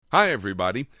Hi,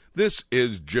 everybody. This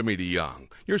is Jimmy DeYoung.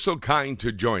 You're so kind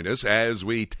to join us as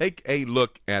we take a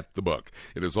look at the book.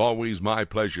 It is always my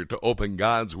pleasure to open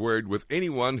God's Word with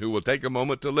anyone who will take a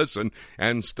moment to listen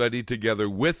and study together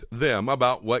with them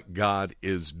about what God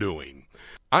is doing.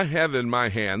 I have in my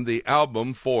hand the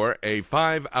album for a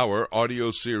 5-hour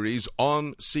audio series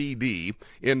on CD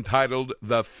entitled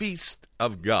The Feast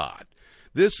of God.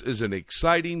 This is an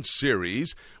exciting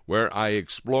series where I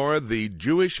explore the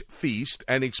Jewish feast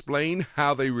and explain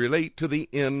how they relate to the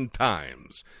end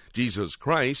times. Jesus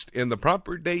Christ, in the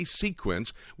proper day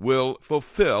sequence, will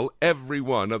fulfill every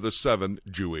one of the 7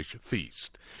 Jewish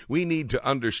feasts. We need to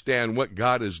understand what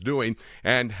God is doing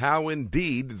and how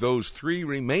indeed those 3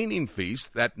 remaining feasts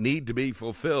that need to be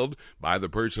fulfilled by the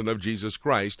person of Jesus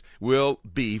Christ will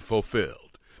be fulfilled.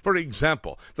 For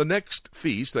example, the next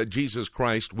feast that Jesus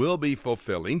Christ will be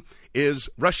fulfilling is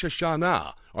Rosh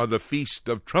Hashanah, or the Feast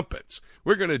of Trumpets.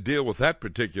 We're going to deal with that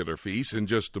particular feast in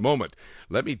just a moment.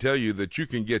 Let me tell you that you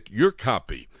can get your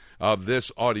copy of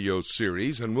this audio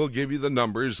series, and we'll give you the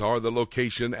numbers or the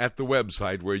location at the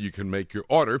website where you can make your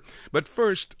order. But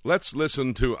first, let's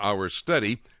listen to our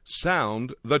study,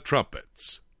 Sound the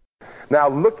Trumpets. Now,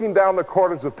 looking down the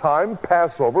corridors of time,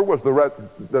 Passover was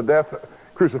the death,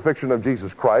 crucifixion of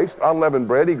Jesus Christ. Unleavened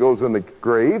bread, he goes in the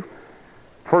grave.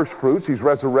 First fruits, he's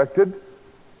resurrected.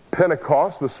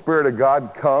 Pentecost, the Spirit of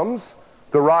God comes.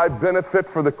 Derived benefit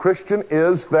for the Christian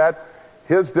is that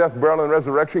his death, burial, and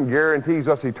resurrection guarantees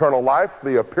us eternal life.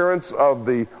 The appearance of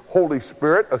the Holy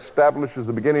Spirit establishes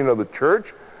the beginning of the church.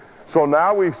 So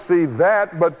now we see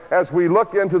that, but as we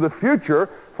look into the future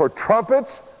for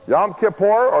trumpets, Yom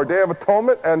Kippur, or Day of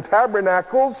Atonement, and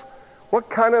tabernacles, what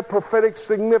kind of prophetic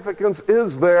significance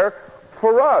is there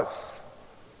for us?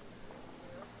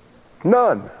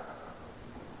 None.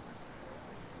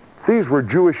 These were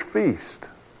Jewish feasts.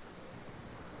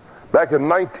 Back in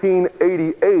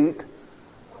 1988,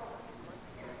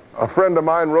 a friend of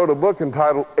mine wrote a book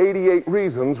entitled 88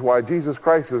 Reasons Why Jesus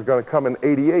Christ is going to come in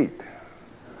 88.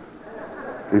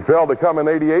 He failed to come in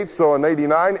 88, so in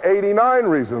 89, 89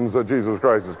 reasons that Jesus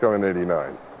Christ is coming in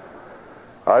 89.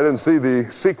 I didn't see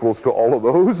the sequels to all of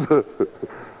those.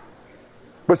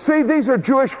 But see, these are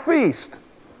Jewish feasts.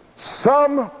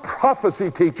 Some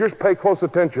prophecy teachers, pay close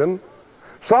attention,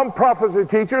 some prophecy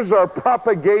teachers are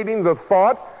propagating the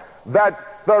thought that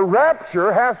the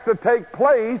rapture has to take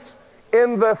place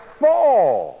in the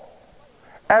fall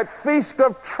at Feast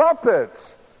of Trumpets,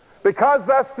 because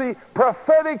that's the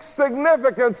prophetic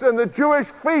significance in the Jewish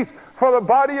feast for the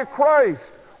body of Christ.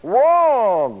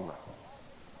 Wrong.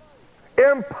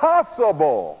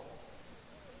 Impossible.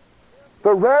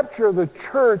 The rapture of the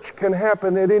church can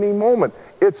happen at any moment.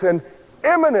 It's an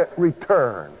imminent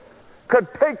return. Could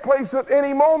take place at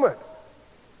any moment.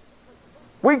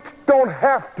 We don't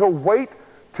have to wait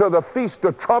till the Feast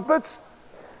of Trumpets,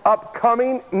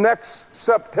 upcoming next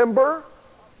September.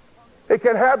 It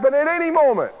can happen at any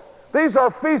moment. These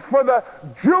are feasts for the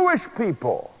Jewish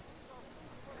people.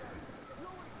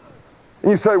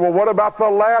 And you say, well, what about the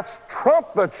last trump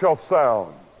that shall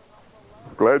sound?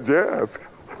 Glad you asked.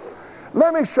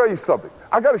 Let me show you something.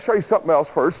 I got to show you something else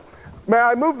first. May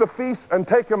I move the feasts and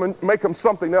take them and make them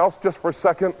something else just for a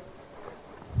second?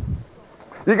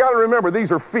 You got to remember,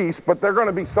 these are feasts, but they're going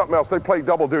to be something else. They play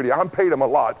double duty. I'm paid them a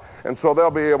lot, and so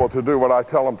they'll be able to do what I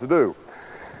tell them to do.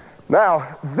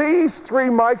 Now, these 3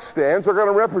 mic stands are going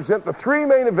to represent the 3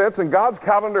 main events in God's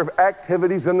calendar of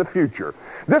activities in the future.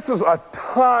 This is a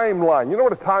timeline. You know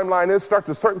what a timeline is? Starts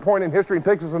at a certain point in history and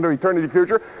takes us into eternity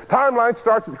future. Timeline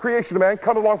starts at the creation of man,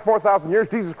 comes along 4,000 years,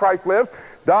 Jesus Christ lives,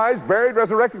 dies, buried,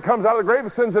 resurrected, comes out of the grave,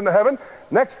 ascends into heaven.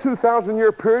 Next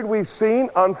 2,000-year period we've seen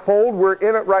unfold. We're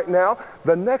in it right now.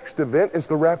 The next event is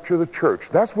the rapture of the church.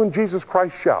 That's when Jesus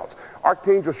Christ shouts.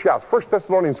 Archangel shouts. 1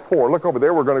 Thessalonians 4. Look over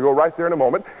there. We're going to go right there in a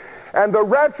moment. And the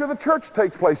rapture of the church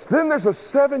takes place. Then there's a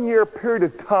 7-year period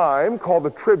of time called the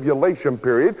tribulation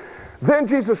period. Then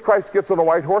Jesus Christ gets on a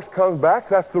white horse, comes back.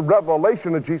 That's the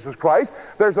revelation of Jesus Christ.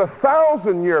 There's a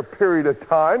 1,000-year period of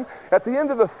time. At the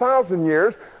end of the 1,000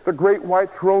 years, the great white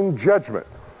throne judgment.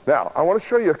 Now, I want to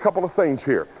show you a couple of things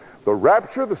here. The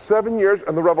rapture, the 7 years,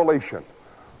 and the revelation.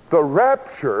 The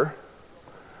rapture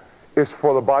is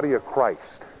for the body of Christ.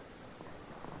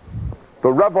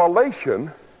 The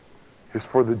revelation is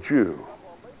for the Jew.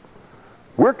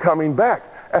 We're coming back.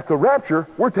 At the rapture,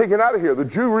 we're taken out of here. The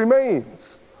Jew remains.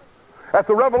 At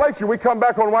the revelation, we come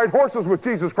back on white horses with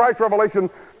Jesus Christ. Revelation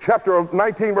chapter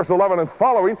 19, verse 11 and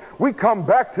following. We come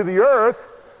back to the earth.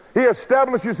 He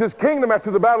establishes his kingdom after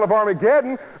the battle of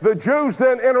Armageddon. The Jews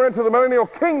then enter into the millennial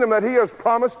kingdom that he has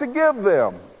promised to give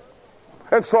them.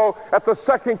 And so, at the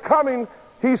second coming,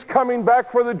 He's coming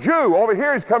back for the Jew. Over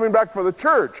here, he's coming back for the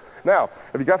church. Now,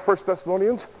 have you got 1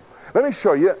 Thessalonians? Let me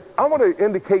show you. I want to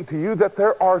indicate to you that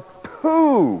there are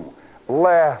two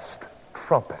last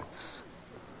trumpets.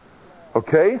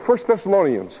 Okay? 1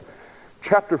 Thessalonians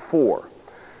chapter 4.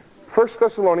 1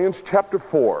 Thessalonians chapter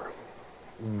 4.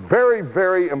 Very,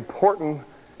 very important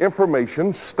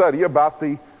information, study about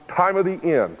the time of the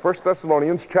end. 1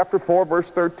 Thessalonians chapter 4, verse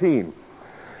 13.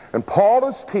 And Paul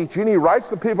is teaching. He writes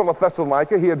to the people of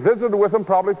Thessalonica. He had visited with them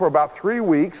probably for about 3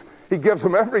 weeks. He gives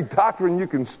them every doctrine you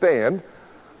can stand.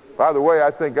 By the way,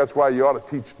 I think that's why you ought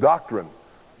to teach doctrine.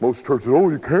 Most churches, oh,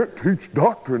 you can't teach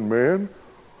doctrine, man.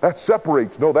 That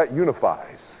separates. No, that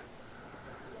unifies.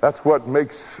 That's what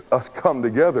makes us come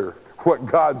together, what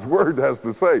God's Word has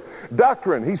to say.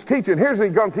 Doctrine, he's teaching. He's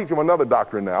going to teach them another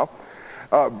doctrine now.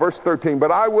 Verse 13,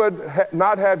 but I would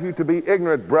not have you to be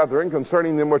ignorant, brethren,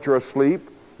 concerning them which are asleep,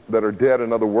 that are dead,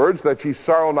 in other words, that ye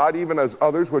sorrow not even as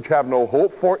others which have no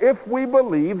hope. For if we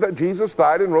believe that Jesus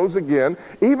died and rose again,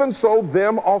 even so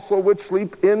them also which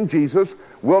sleep in Jesus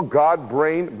will God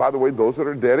bring, by the way, those that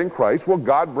are dead in Christ, will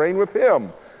God bring with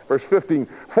him. Verse 15,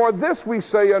 for this we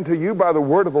say unto you by the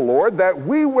word of the Lord, that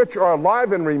we which are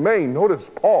alive and remain, notice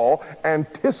Paul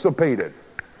anticipated.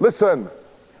 Listen,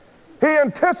 he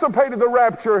anticipated the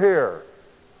rapture here.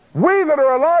 We that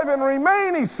are alive and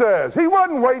remain, he says. He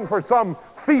wasn't waiting for some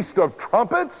feast of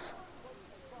trumpets.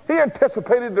 He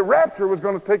anticipated the rapture was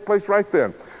going to take place right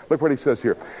then. Look what he says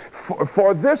here.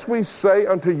 For this we say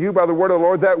unto you by the word of the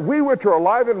Lord, that we which are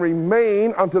alive and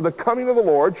remain unto the coming of the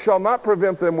Lord shall not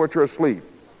prevent them which are asleep.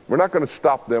 We're not going to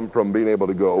stop them from being able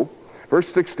to go. Verse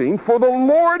 16, for the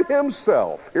Lord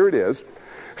himself, here it is,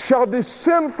 shall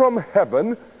descend from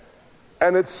heaven.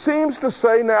 And it seems to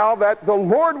say now that the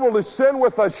Lord will descend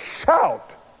with a shout.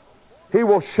 He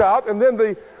will shout, and then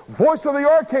the voice of the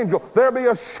archangel. There'll be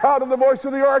a shout of the voice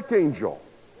of the archangel.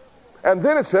 And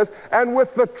then it says, and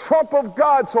with the trump of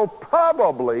God. So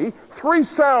probably 3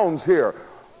 sounds here.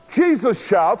 Jesus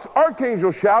shouts,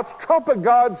 archangel shouts, trump of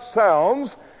God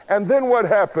sounds, and then what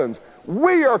happens?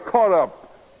 We are caught up.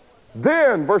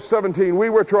 Then, verse 17, we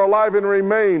which are alive and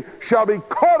remain shall be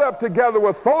caught up together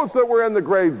with those that were in the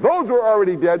grave. Those who are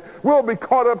already dead will be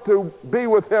caught up to be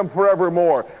with him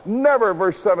forevermore. Never,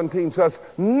 verse 17 says,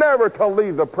 never to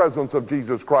leave the presence of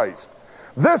Jesus Christ.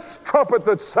 This trumpet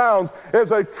that sounds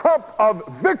is a trump of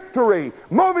victory,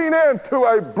 moving into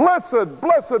a blessed,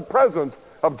 blessed presence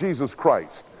of Jesus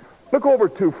Christ. Look over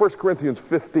to 1 Corinthians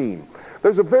 15.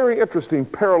 There's a very interesting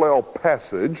parallel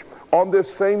passage on this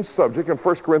same subject in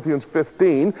 1 Corinthians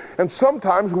 15, and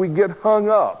sometimes we get hung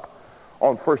up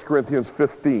on 1 Corinthians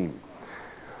 15.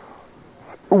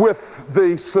 With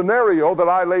the scenario that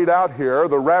I laid out here,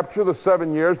 the rapture, the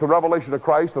 7 years, the revelation of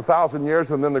Christ, the 1,000 years,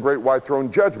 and then the great white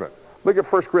throne judgment. Look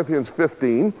at 1 Corinthians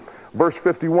 15, verse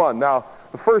 51. Now,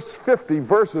 the first 50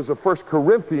 verses of 1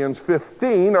 Corinthians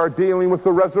 15 are dealing with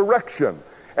the resurrection,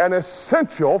 and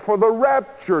essential for the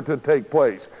rapture to take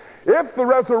place. If the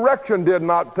resurrection did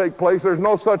not take place, there's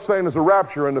no such thing as a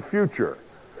rapture in the future.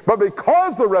 But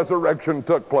because the resurrection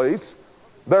took place,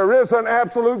 there is an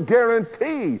absolute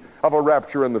guarantee of a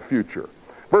rapture in the future.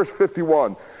 Verse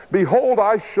 51, behold,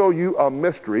 I show you a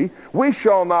mystery. We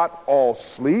shall not all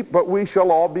sleep, but we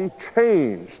shall all be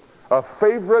changed. A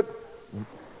favorite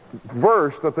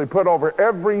verse that they put over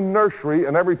every nursery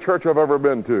in every church I've ever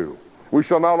been to. We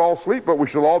shall not all sleep, but we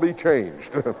shall all be changed.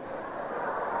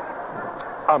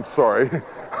 I'm sorry.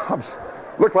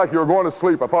 Looked like you were going to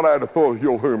sleep. I thought I had to throw a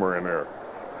little humor in there.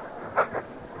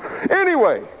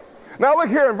 Anyway, now look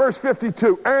here in verse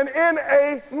 52. And in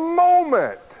a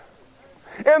moment,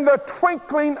 in the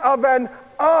twinkling of an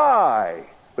eye,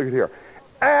 look at here,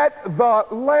 at the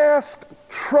last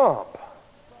trump,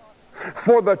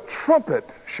 for the trumpet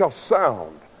shall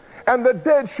sound, and the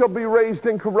dead shall be raised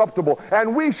incorruptible,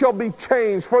 and we shall be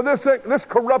changed. For this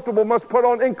corruptible must put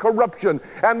on incorruption,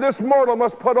 and this mortal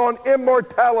must put on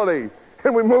immortality.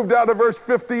 And we moved down to verse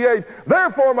 58.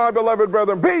 Therefore, my beloved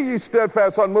brethren, be ye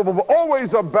steadfast, unmovable,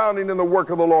 always abounding in the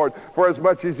work of the Lord, for as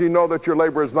much as ye know that your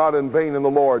labor is not in vain in the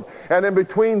Lord. And in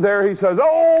between there he says,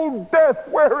 O death,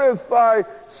 where is thy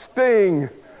sting?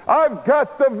 I've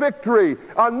got the victory.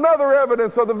 Another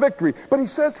evidence of the victory. But he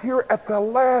says here at the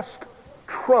last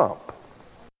trump.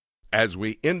 As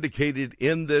we indicated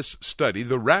in this study,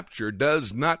 the rapture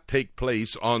does not take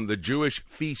place on the Jewish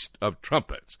Feast of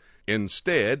Trumpets.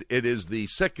 Instead, it is the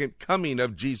second coming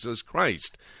of Jesus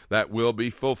Christ that will be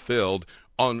fulfilled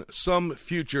on some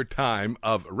future time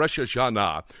of Rosh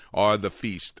Hashanah, or the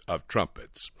Feast of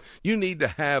Trumpets. You need to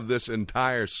have this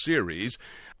entire series.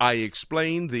 I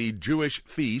explain the Jewish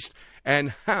feast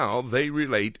and how they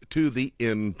relate to the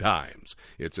end times.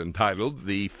 It's entitled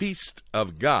The Feast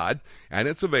of God, and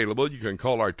it's available. You can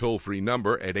call our toll-free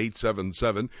number at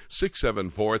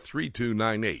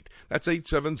 877-674-3298. That's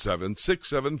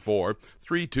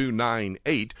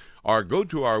 877-674-3298. Or go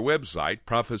to our website,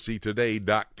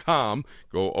 prophecytoday.com,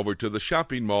 go over to the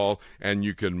shopping mall, and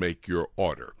you can make your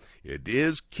order. It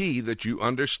is key that you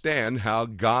understand how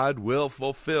God will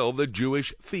fulfill the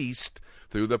Jewish feast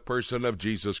through the person of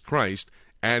Jesus Christ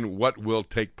and what will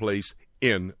take place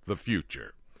in the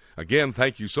future. Again,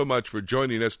 thank you so much for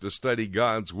joining us to study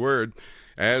God's Word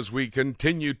as we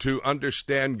continue to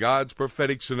understand God's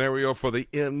prophetic scenario for the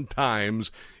end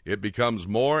times. It becomes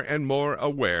more and more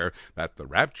aware that the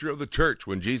rapture of the church,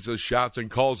 when Jesus shouts and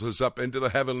calls us up into the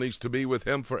heavenlies to be with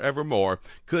him forevermore,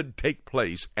 could take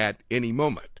place at any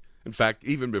moment. In fact,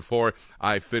 even before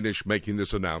I finish making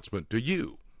this announcement to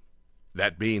you.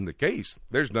 That being the case,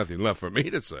 there's nothing left for me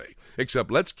to say,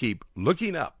 except let's keep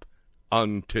looking up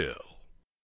until